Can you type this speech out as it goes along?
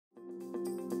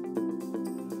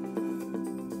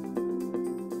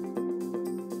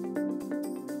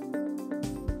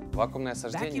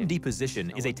Vacuum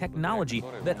deposition is a technology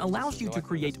that allows you to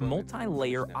create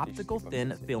multi-layer optical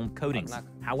thin film coatings.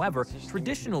 However,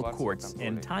 traditional quartz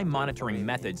and time monitoring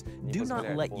methods do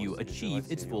not let you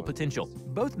achieve its full potential.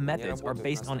 Both methods are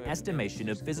based on estimation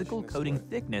of physical coating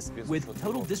thickness with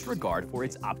total disregard for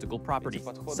its optical properties.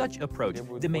 Such approach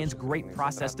demands great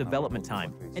process development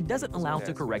time and doesn't allow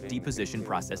to correct deposition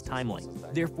process timely.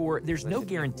 Therefore, there's no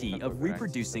guarantee of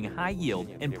reproducing high yield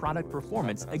and product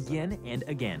performance again and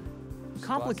again.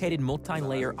 Complicated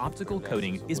multi-layer optical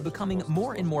coating is becoming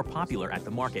more and more popular at the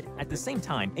market. At the same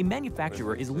time, a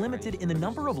manufacturer is limited in the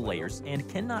number of layers and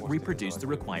cannot reproduce the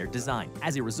required design.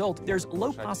 As a result, there's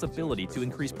low possibility to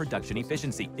increase production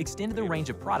efficiency, extend the range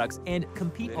of products, and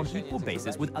compete on equal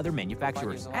basis with other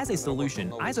manufacturers. As a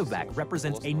solution, Izovac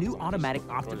represents a new automatic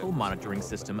optical monitoring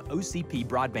system, OCP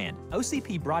Broadband.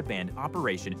 OCP Broadband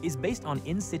operation is based on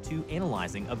in-situ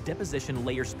analyzing of deposition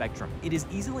layer spectrum. It is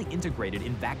easily integrated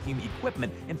in vacuum equipment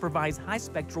and provides high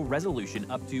spectral resolution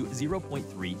up to 0.3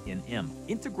 nm.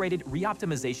 Integrated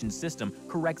reoptimization system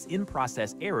corrects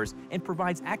in-process errors and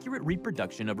provides accurate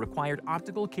reproduction of required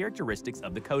optical characteristics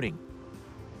of the coating.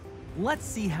 Let's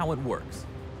see how it works.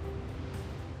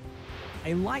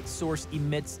 A light source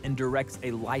emits and directs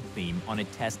a light beam on a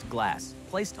test glass,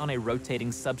 placed on a rotating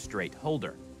substrate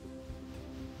holder.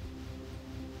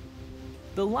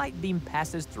 The light beam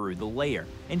passes through the layer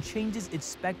and changes its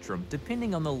spectrum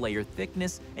depending on the layer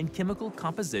thickness and chemical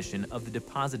composition of the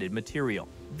deposited material.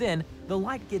 Then, the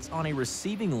light gets on a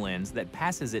receiving lens that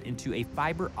passes it into a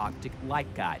fiber optic light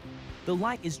guide. The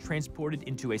light is transported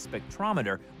into a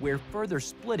spectrometer where further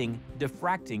splitting,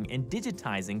 diffracting, and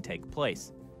digitizing take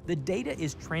place. The data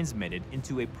is transmitted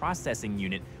into a processing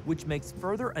unit which makes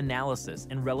further analysis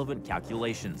and relevant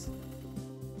calculations.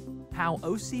 How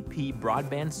OCP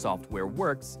Broadband software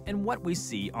works and what we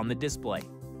see on the display.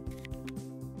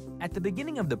 At the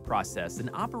beginning of the process, an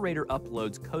operator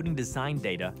uploads coding design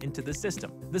data into the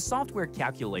system. The software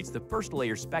calculates the first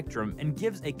layer spectrum and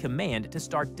gives a command to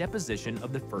start deposition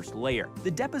of the first layer.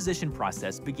 The deposition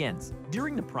process begins.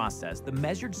 During the process, the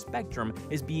measured spectrum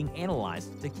is being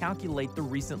analyzed to calculate the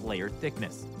recent layer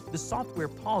thickness. The software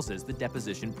pauses the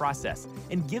deposition process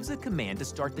and gives a command to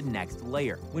start the next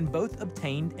layer when both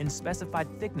obtained and specified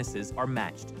thicknesses are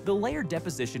matched. The layer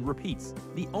deposition repeats.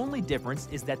 The only difference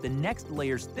is that the next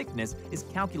layer's thickness is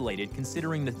calculated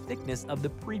considering the thickness of the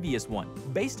previous one.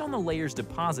 Based on the layers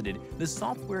deposited, the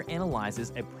software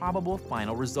analyzes a probable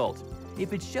final result.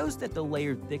 If it shows that the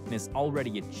layer thickness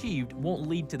already achieved won't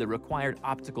lead to the required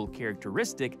optical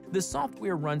characteristic, the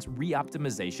software runs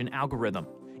reoptimization algorithm.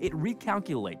 It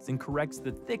recalculates and corrects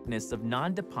the thickness of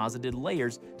non-deposited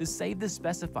layers to save the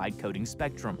specified coating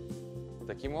spectrum.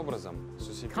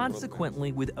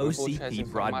 Consequently, with OCP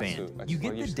Broadband, you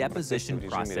get the deposition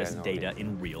process data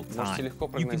in real time.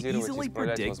 You can easily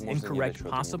predict and correct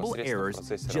possible errors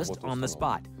just on the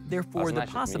spot. Therefore, the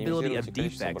possibility of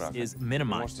defects is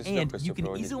minimized, and you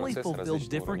can easily fulfill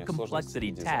different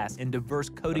complexity tasks and diverse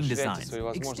coding designs.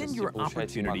 Extend your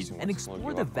opportunities and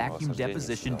explore the vacuum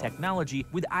deposition technology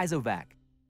with Izovac.